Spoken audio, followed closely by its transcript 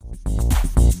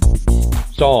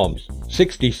Psalms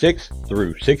 66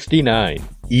 through 69,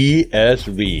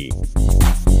 ESV.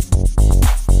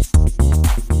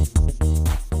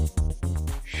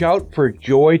 Shout for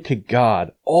joy to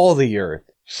God, all the earth.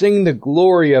 Sing the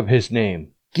glory of his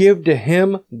name. Give to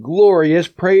him glorious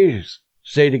praise.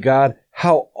 Say to God,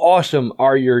 how awesome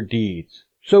are your deeds.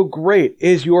 So great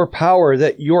is your power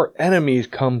that your enemies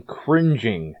come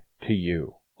cringing to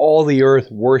you. All the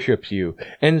earth worships you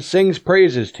and sings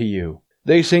praises to you.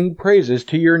 They sing praises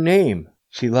to your name.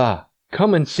 Selah.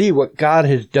 Come and see what God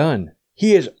has done.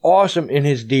 He is awesome in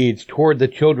his deeds toward the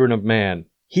children of man.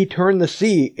 He turned the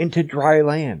sea into dry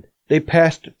land. They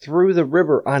passed through the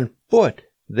river on foot.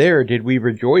 There did we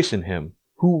rejoice in him,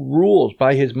 who rules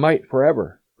by his might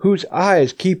forever, whose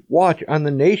eyes keep watch on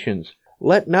the nations.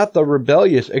 Let not the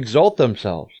rebellious exalt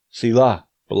themselves. Selah.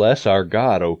 Bless our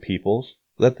God, O peoples.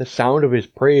 Let the sound of his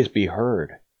praise be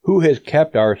heard. Who has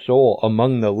kept our soul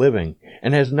among the living,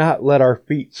 and has not let our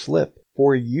feet slip?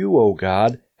 For you, O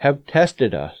God, have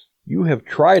tested us. You have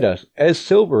tried us as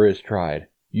silver is tried.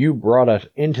 You brought us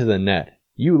into the net.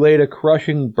 You laid a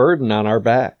crushing burden on our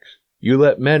backs. You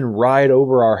let men ride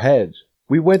over our heads.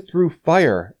 We went through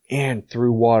fire and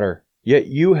through water, yet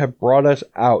you have brought us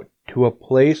out to a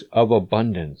place of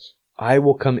abundance. I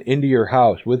will come into your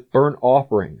house with burnt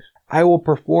offerings. I will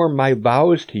perform my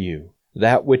vows to you,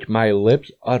 that which my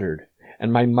lips uttered,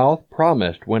 and my mouth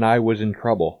promised when I was in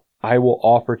trouble. I will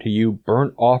offer to you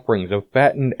burnt offerings of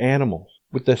fattened animals,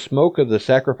 with the smoke of the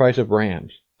sacrifice of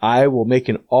rams. I will make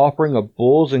an offering of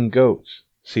bulls and goats.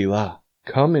 Selah.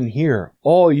 Come and hear,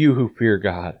 all you who fear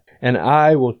God, and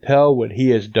I will tell what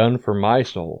he has done for my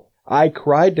soul. I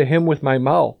cried to him with my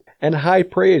mouth, and high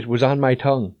praise was on my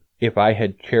tongue. If I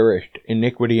had cherished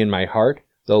iniquity in my heart,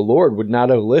 the Lord would not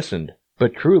have listened.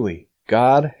 But truly,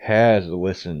 God has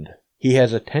listened. He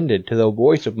has attended to the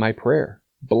voice of my prayer.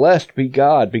 Blessed be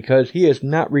God, because he has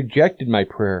not rejected my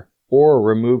prayer, or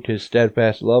removed his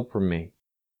steadfast love from me.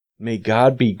 May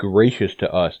God be gracious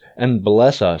to us, and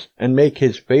bless us, and make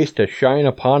his face to shine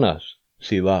upon us.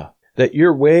 Selah. That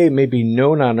your way may be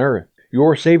known on earth,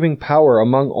 your saving power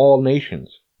among all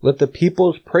nations. Let the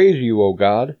peoples praise you, O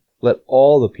God. Let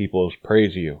all the peoples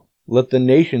praise you. Let the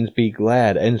nations be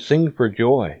glad and sing for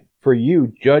joy. For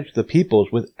you judge the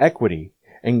peoples with equity,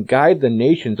 and guide the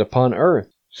nations upon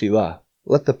earth. Selah.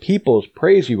 Let the peoples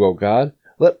praise you, O God.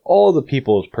 Let all the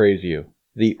peoples praise you.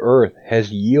 The earth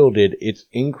has yielded its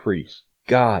increase.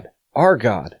 God, our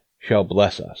God, shall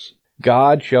bless us.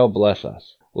 God shall bless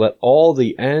us. Let all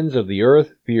the ends of the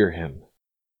earth fear him.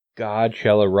 God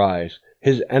shall arise.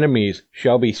 His enemies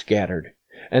shall be scattered,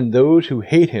 and those who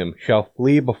hate him shall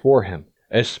flee before him.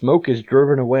 As smoke is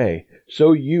driven away,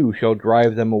 so you shall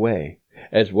drive them away.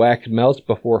 As wax melts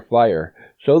before fire,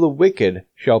 so the wicked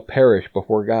shall perish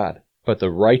before God. But the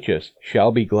righteous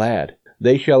shall be glad.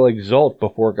 They shall exult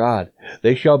before God.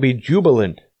 They shall be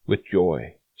jubilant with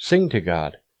joy. Sing to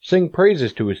God. Sing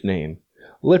praises to his name.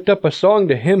 Lift up a song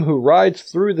to him who rides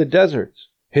through the deserts.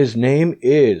 His name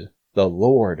is the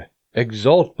Lord.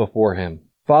 Exult before him.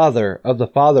 Father of the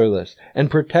fatherless and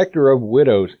protector of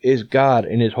widows is God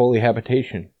in his holy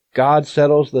habitation. God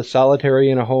settles the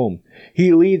solitary in a home.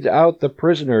 He leads out the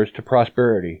prisoners to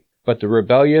prosperity, but the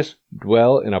rebellious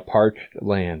dwell in a parched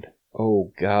land.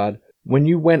 O God, when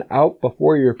you went out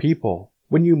before your people,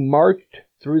 when you marched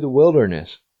through the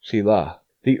wilderness, Selah,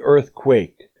 the earth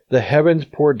quaked, the heavens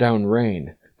poured down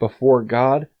rain, before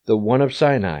God, the one of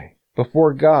Sinai,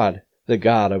 before God, the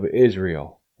God of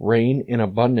Israel. Rain in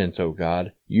abundance, O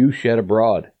God, you shed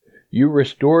abroad. You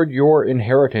restored your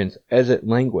inheritance as it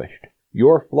languished.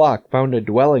 Your flock found a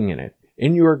dwelling in it.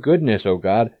 In your goodness, O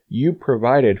God, you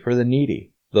provided for the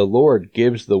needy. The Lord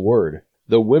gives the word.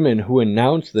 The women who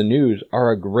announce the news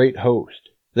are a great host.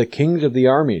 The kings of the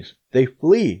armies, they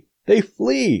flee, they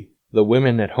flee. The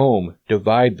women at home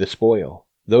divide the spoil.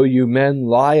 Though you men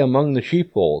lie among the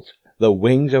sheepfolds, the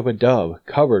wings of a dove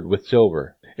covered with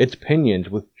silver, its pinions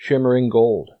with shimmering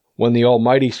gold. When the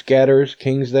Almighty scatters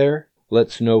kings there,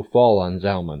 let snow fall on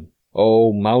Zalman.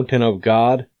 O mountain of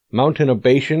God, mountain of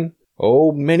Bashan,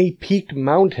 O many-peaked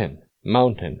mountain,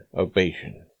 mountain of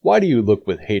Bashan. Why do you look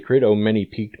with hatred, O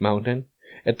many-peaked mountain,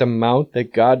 at the mount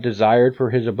that God desired for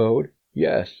his abode?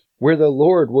 Yes, where the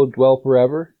Lord will dwell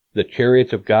forever. The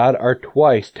chariots of God are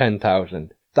twice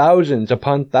 10,000, thousands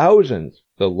upon thousands.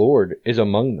 The Lord is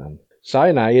among them.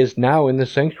 Sinai is now in the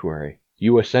sanctuary.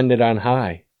 You ascended on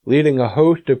high, leading a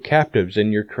host of captives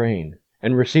in your train,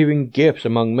 and receiving gifts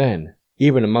among men,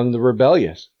 even among the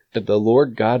rebellious, that the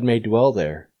Lord God may dwell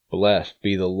there. Blessed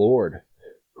be the Lord,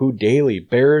 who daily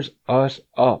bears us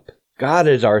up. God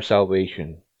is our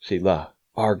salvation. Selah.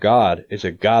 Our God is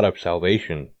a God of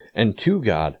salvation. and to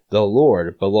God, the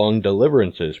Lord, belong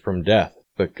deliverances from death.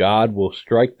 But God will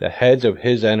strike the heads of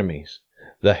his enemies,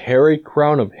 the hairy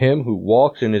crown of him who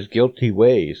walks in his guilty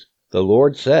ways. The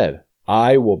Lord said,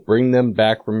 I will bring them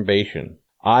back from Bashan.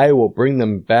 I will bring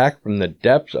them back from the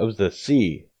depths of the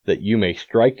sea, that you may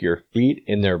strike your feet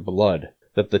in their blood,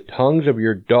 that the tongues of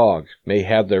your dogs may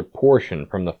have their portion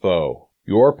from the foe.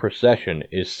 Your procession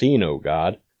is seen, O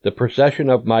God, the procession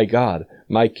of my God,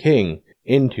 my King,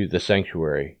 into the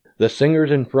sanctuary. The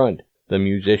singers in front, the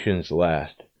musicians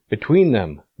last. Between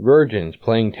them, virgins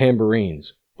playing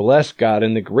tambourines. Bless God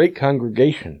in the great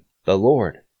congregation, the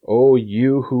Lord. O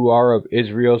you who are of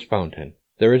Israel's fountain.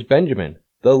 There is Benjamin,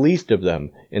 the least of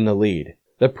them, in the lead.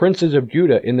 The princes of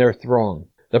Judah in their throng.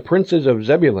 The princes of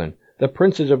Zebulun, the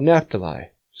princes of Naphtali.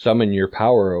 Summon your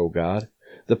power, O God.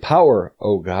 The power,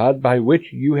 O God, by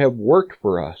which you have worked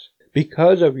for us.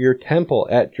 Because of your temple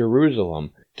at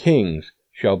Jerusalem, kings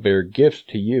shall bear gifts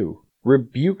to you.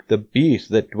 Rebuke the beasts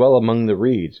that dwell among the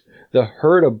reeds, the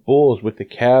herd of bulls with the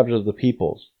calves of the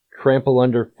peoples. Trample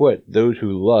underfoot those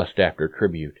who lust after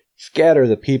tribute. Scatter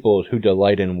the peoples who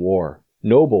delight in war.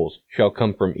 Nobles shall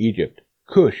come from Egypt.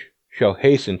 Cush shall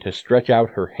hasten to stretch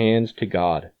out her hands to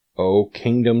God. O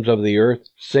kingdoms of the earth,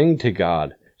 sing to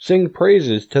God. Sing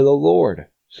praises to the Lord.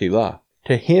 Selah.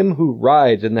 To him who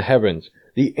rides in the heavens,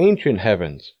 the ancient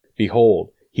heavens.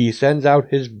 Behold, he sends out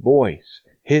his voice,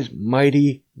 his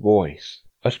mighty voice.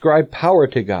 Ascribe power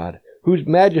to God, whose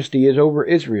majesty is over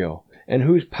Israel, and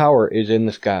whose power is in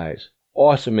the skies.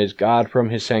 Awesome is God from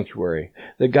his sanctuary,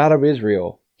 the God of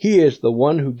Israel. He is the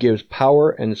one who gives power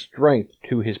and strength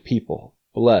to his people.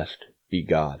 Blessed be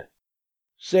God.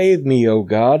 Save me, O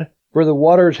God, for the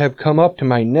waters have come up to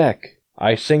my neck.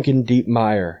 I sink in deep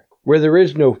mire, where there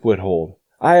is no foothold.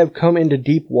 I have come into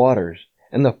deep waters,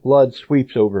 and the flood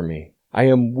sweeps over me. I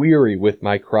am weary with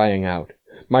my crying out.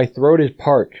 My throat is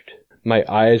parched. My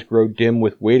eyes grow dim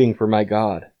with waiting for my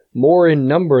God. More in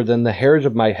number than the hairs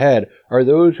of my head are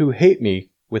those who hate me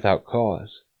without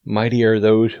cause. Mighty are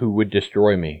those who would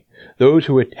destroy me, those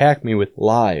who attack me with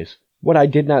lies. What I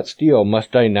did not steal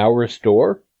must I now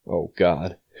restore? O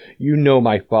God, you know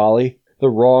my folly. The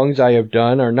wrongs I have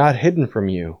done are not hidden from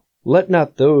you. Let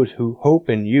not those who hope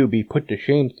in you be put to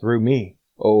shame through me.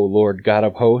 O Lord God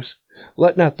of hosts,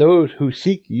 let not those who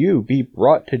seek you be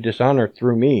brought to dishonor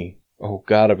through me, O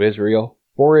God of Israel.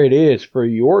 For it is for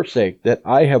your sake that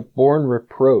I have borne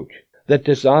reproach, that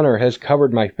dishonor has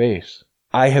covered my face.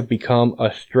 I have become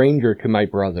a stranger to my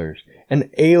brothers, an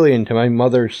alien to my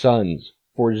mother's sons.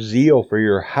 For zeal for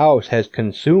your house has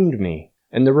consumed me,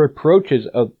 and the reproaches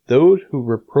of those who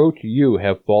reproach you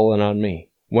have fallen on me.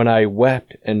 When I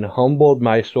wept and humbled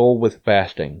my soul with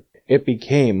fasting, it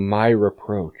became my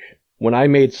reproach. When I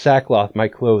made sackcloth my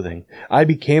clothing, I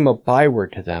became a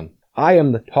byword to them. I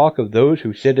am the talk of those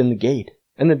who sit in the gate,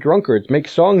 and the drunkards make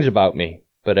songs about me.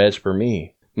 But as for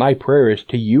me, my prayer is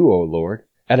to you, O Lord.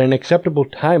 At an acceptable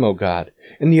time, O God,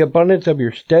 in the abundance of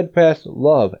your steadfast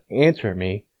love, answer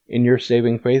me in your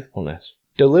saving faithfulness.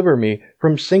 Deliver me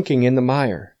from sinking in the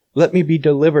mire. Let me be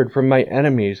delivered from my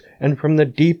enemies and from the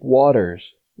deep waters.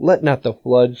 Let not the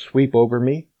flood sweep over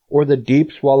me, or the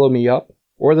deep swallow me up,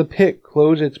 or the pit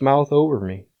close its mouth over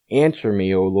me. Answer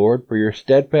me, O Lord, for your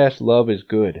steadfast love is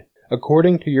good.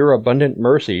 According to your abundant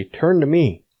mercy, turn to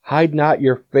me. Hide not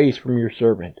your face from your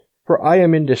servant, for I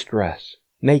am in distress.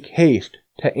 Make haste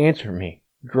to answer me.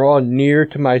 Draw near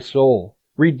to my soul.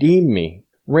 Redeem me.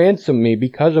 Ransom me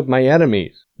because of my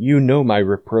enemies. You know my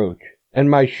reproach, and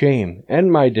my shame,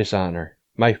 and my dishonor.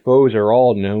 My foes are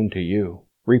all known to you.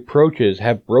 Reproaches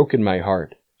have broken my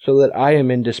heart, so that I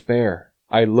am in despair.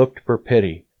 I looked for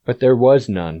pity, but there was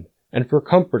none, and for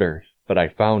comforters, but I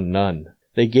found none.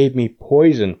 They gave me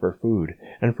poison for food,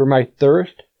 and for my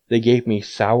thirst they gave me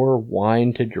sour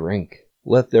wine to drink.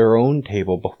 Let their own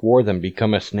table before them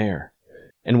become a snare,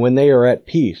 and when they are at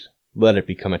peace, let it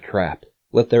become a trap.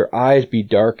 Let their eyes be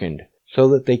darkened, so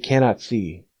that they cannot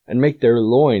see, and make their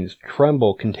loins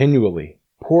tremble continually.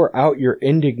 Pour out your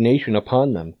indignation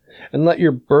upon them, and let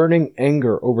your burning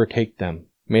anger overtake them.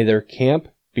 May their camp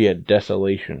be a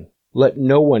desolation. Let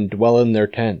no one dwell in their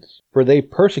tents, for they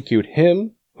persecute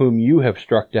him whom you have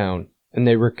struck down, and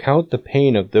they recount the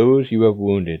pain of those you have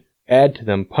wounded. Add to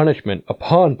them punishment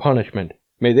upon punishment.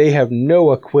 May they have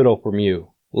no acquittal from you.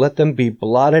 Let them be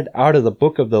blotted out of the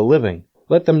book of the living.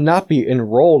 Let them not be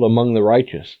enrolled among the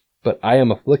righteous. But I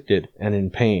am afflicted and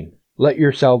in pain. Let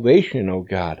your salvation, O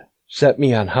God, set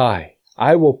me on high.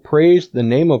 I will praise the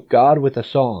name of God with a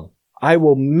song. I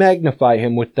will magnify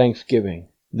him with thanksgiving.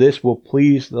 This will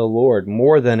please the Lord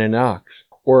more than an ox,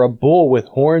 or a bull with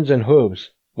horns and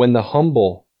hooves. When the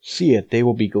humble see it, they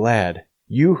will be glad.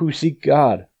 You who seek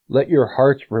God, let your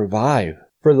hearts revive.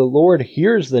 For the Lord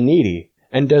hears the needy,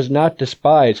 and does not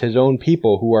despise his own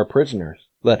people who are prisoners.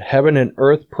 Let heaven and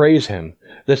earth praise him,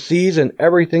 the seas and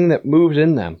everything that moves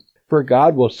in them. For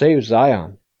God will save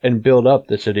Zion, and build up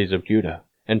the cities of Judah,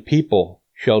 and people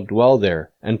shall dwell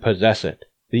there and possess it.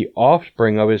 The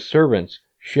offspring of his servants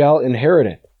shall inherit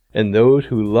it, and those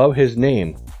who love his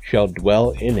name shall dwell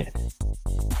in it.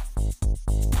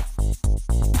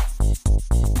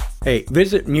 Hey,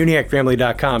 visit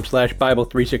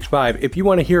MuniacFamily.com/Bible365 if you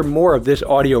want to hear more of this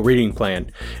audio reading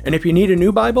plan. And if you need a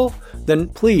new Bible, then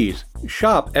please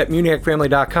shop at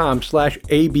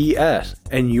MuniacFamily.com/ABS,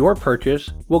 and your purchase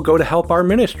will go to help our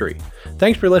ministry.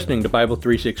 Thanks for listening to Bible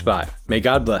 365. May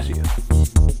God bless you.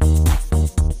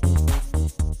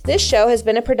 This show has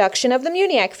been a production of the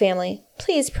Muniac family.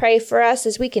 Please pray for us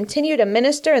as we continue to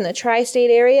minister in the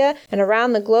tri-state area and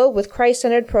around the globe with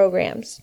Christ-centered programs.